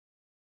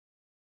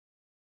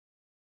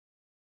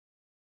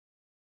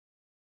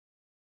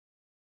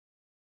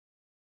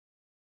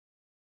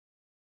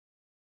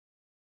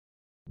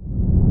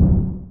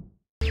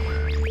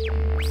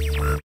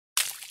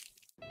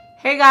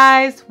Hey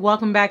guys,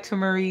 welcome back to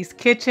Marie's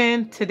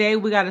Kitchen. Today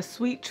we got a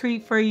sweet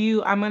treat for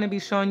you. I'm going to be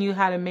showing you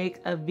how to make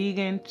a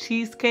vegan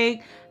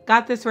cheesecake.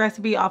 Got this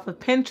recipe off of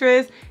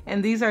Pinterest,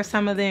 and these are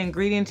some of the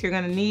ingredients you're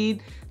going to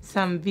need.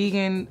 Some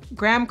vegan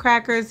graham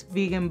crackers,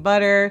 vegan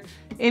butter,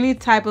 any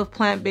type of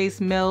plant-based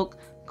milk,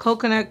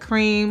 coconut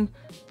cream,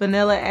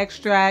 vanilla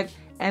extract,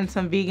 and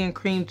some vegan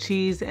cream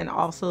cheese, and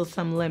also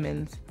some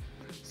lemons.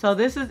 So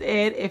this is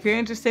it. If you're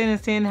interested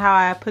in seeing how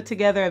I put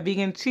together a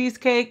vegan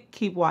cheesecake,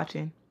 keep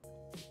watching.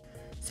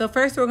 So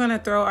first we're going to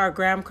throw our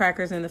graham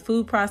crackers in the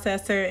food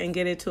processor and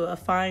get it to a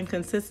fine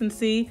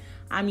consistency.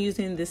 I'm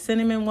using the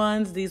cinnamon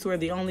ones. These were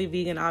the only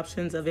vegan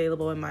options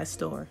available in my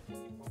store.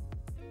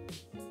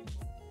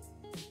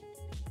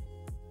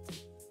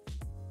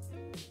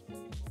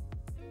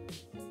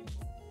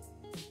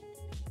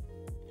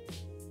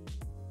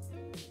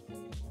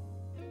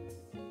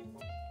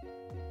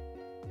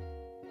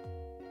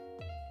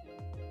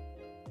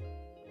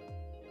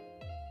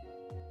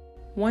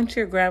 Once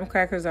your graham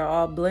crackers are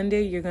all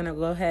blended, you're going to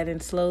go ahead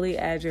and slowly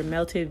add your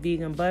melted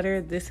vegan butter.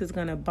 This is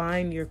going to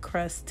bind your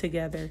crust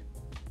together.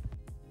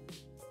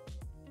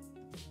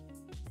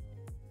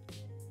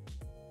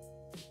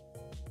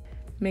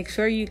 Make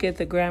sure you get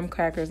the graham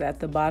crackers at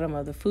the bottom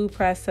of the food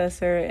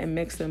processor and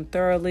mix them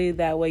thoroughly.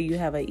 That way you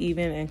have an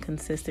even and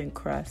consistent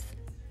crust.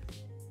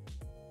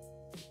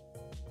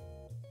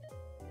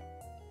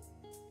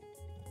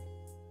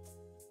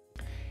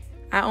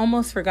 I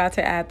almost forgot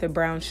to add the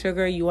brown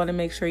sugar. You want to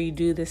make sure you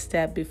do this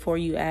step before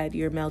you add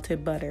your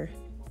melted butter.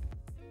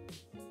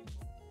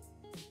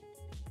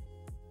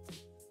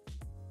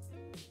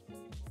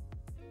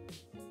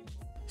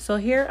 So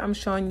here I'm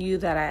showing you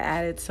that I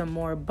added some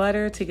more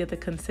butter to get the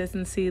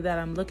consistency that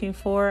I'm looking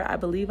for. I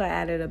believe I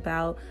added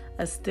about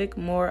a stick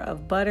more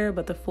of butter,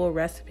 but the full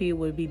recipe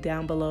would be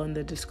down below in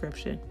the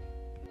description.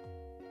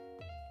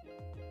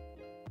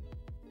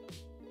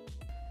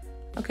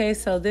 Okay,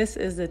 so this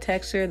is the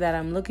texture that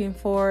I'm looking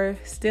for.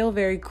 Still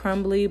very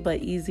crumbly,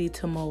 but easy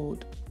to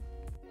mold.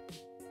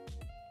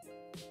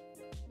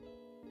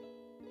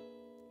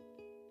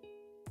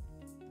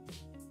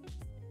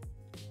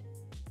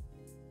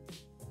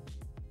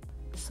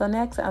 So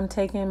next I'm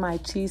taking my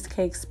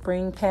cheesecake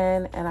spring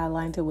pan and I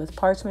lined it with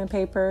parchment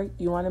paper.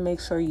 You want to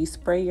make sure you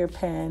spray your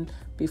pan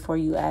before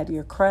you add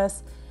your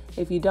crust.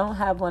 If you don't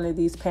have one of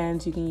these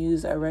pans, you can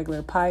use a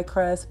regular pie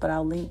crust, but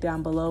I'll link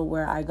down below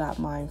where I got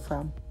mine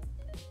from.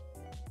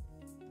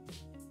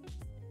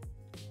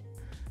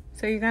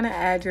 So you're going to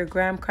add your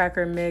graham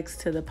cracker mix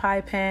to the pie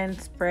pan,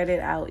 spread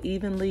it out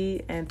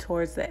evenly, and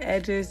towards the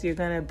edges you're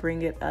going to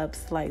bring it up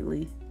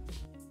slightly.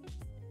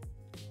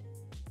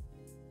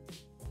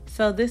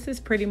 So this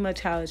is pretty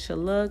much how it should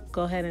look.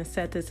 Go ahead and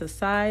set this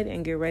aside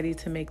and get ready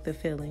to make the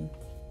filling.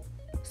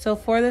 So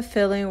for the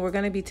filling, we're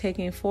going to be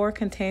taking 4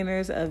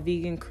 containers of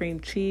vegan cream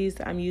cheese.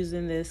 I'm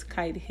using this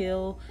Kite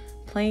Hill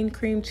plain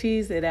cream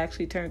cheese. It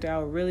actually turned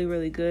out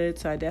really good,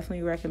 so I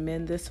definitely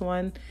recommend this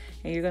one.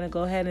 And you're going to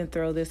go ahead and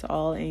throw this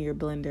all in your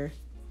blender.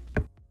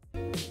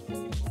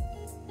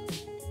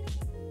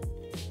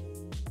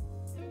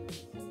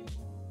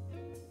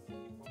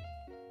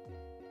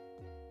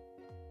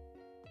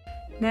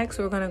 Next,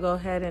 we're going to go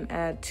ahead and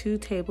add 2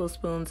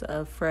 tablespoons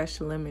of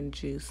fresh lemon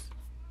juice.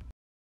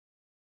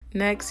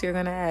 Next, you're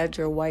going to add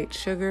your white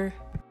sugar.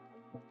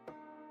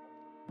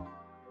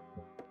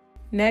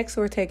 Next,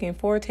 we're taking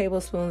 4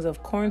 tablespoons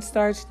of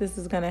cornstarch. This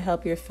is going to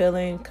help your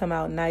filling come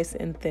out nice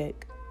and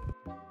thick.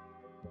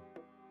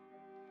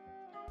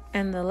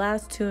 And the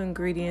last 2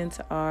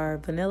 ingredients are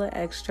vanilla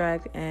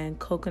extract and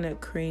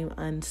coconut cream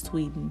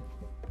unsweetened.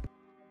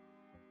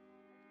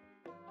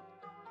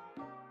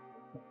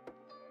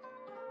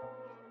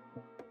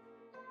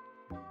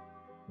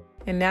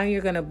 And now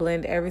you're going to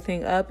blend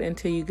everything up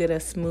until you get a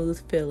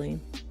smooth filling.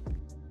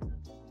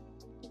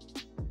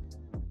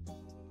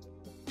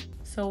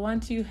 So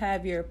once you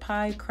have your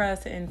pie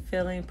crust and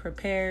filling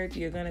prepared,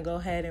 you're going to go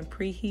ahead and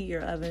preheat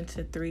your oven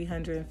to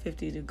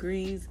 350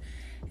 degrees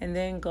and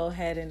then go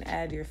ahead and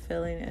add your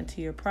filling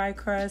into your pie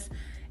crust.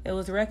 It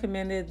was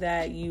recommended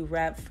that you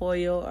wrap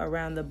foil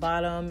around the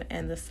bottom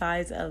and the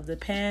sides of the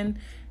pan.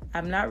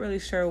 I'm not really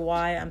sure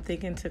why. I'm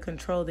thinking to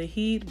control the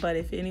heat, but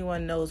if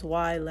anyone knows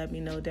why, let me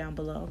know down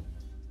below.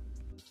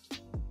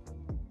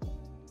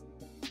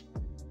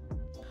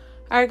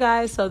 Alright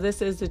guys, so this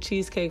is the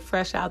cheesecake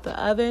fresh out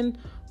the oven.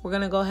 We're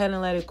going to go ahead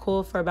and let it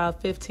cool for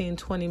about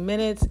 15-20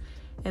 minutes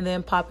and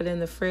then pop it in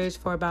the fridge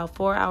for about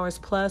 4 hours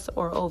plus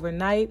or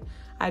overnight.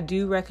 I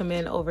do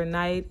recommend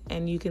overnight,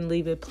 and you can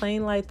leave it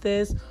plain like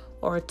this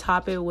or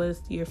top it with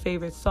your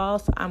favorite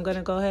sauce. I'm going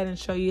to go ahead and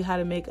show you how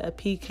to make a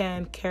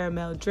pecan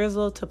caramel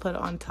drizzle to put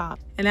on top.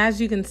 And as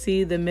you can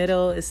see, the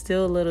middle is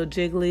still a little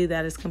jiggly.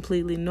 That is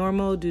completely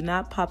normal. Do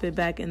not pop it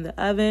back in the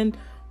oven.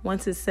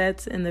 Once it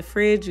sets in the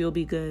fridge, you'll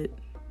be good.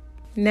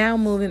 Now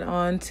moving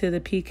on to the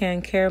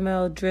pecan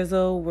caramel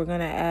drizzle, we're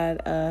going to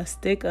add a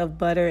stick of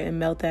butter and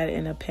melt that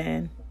in a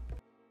pan.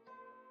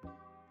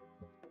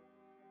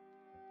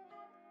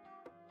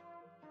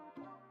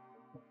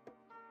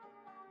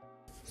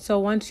 So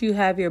once you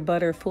have your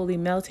butter fully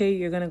melted,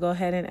 you're going to go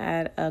ahead and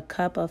add a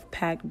cup of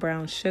packed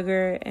brown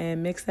sugar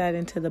and mix that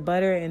into the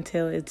butter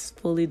until it's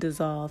fully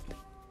dissolved.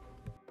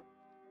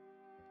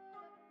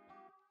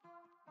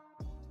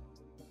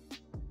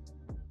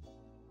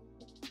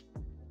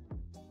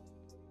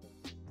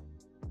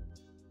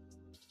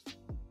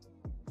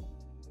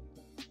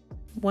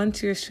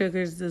 Once your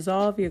sugar's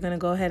dissolved, you're going to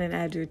go ahead and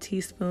add your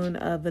teaspoon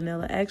of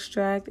vanilla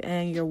extract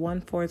and your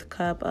 1/4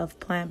 cup of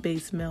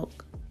plant-based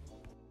milk.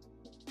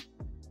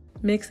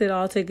 Mix it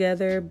all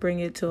together,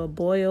 bring it to a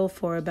boil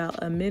for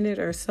about a minute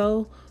or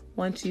so.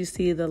 Once you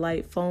see the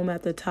light foam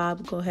at the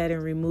top, go ahead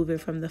and remove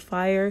it from the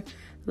fire.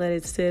 Let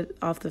it sit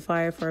off the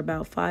fire for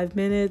about 5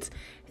 minutes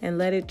and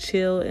let it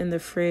chill in the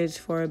fridge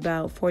for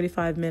about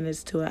 45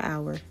 minutes to an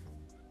hour.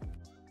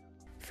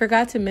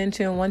 Forgot to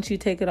mention, once you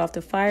take it off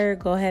the fire,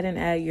 go ahead and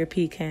add your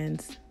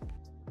pecans.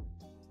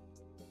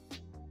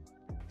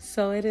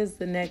 So it is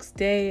the next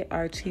day.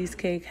 Our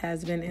cheesecake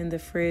has been in the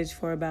fridge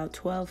for about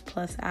 12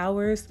 plus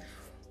hours.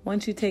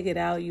 Once you take it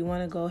out, you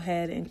want to go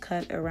ahead and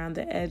cut around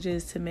the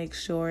edges to make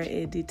sure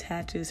it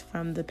detaches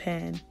from the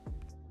pan.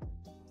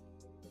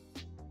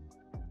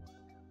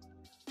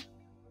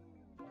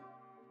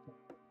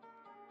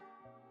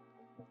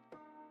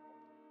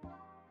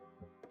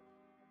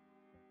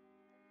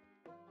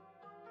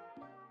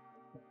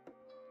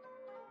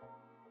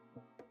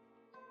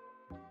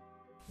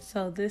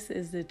 So this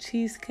is the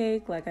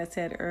cheesecake. Like I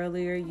said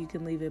earlier, you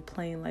can leave it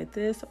plain like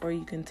this, or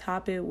you can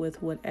top it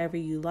with whatever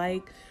you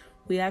like.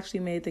 We actually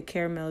made the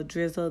caramel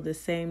drizzle the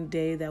same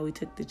day that we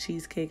took the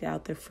cheesecake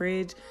out the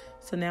fridge.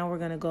 So now we're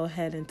going to go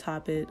ahead and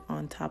top it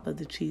on top of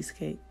the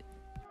cheesecake.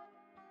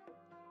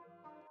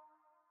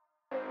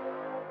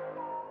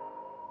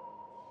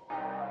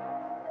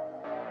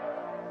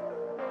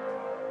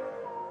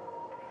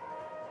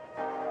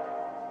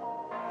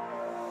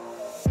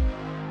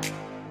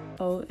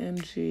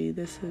 OMG,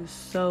 this is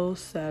so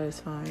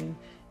satisfying.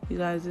 You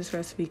guys, this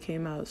recipe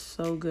came out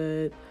so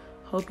good.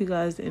 Hope you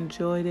guys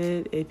enjoyed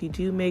it. If you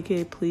do make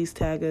it, please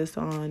tag us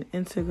on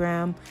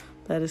Instagram.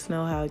 Let us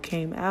know how it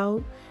came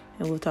out,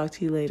 and we'll talk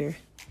to you later.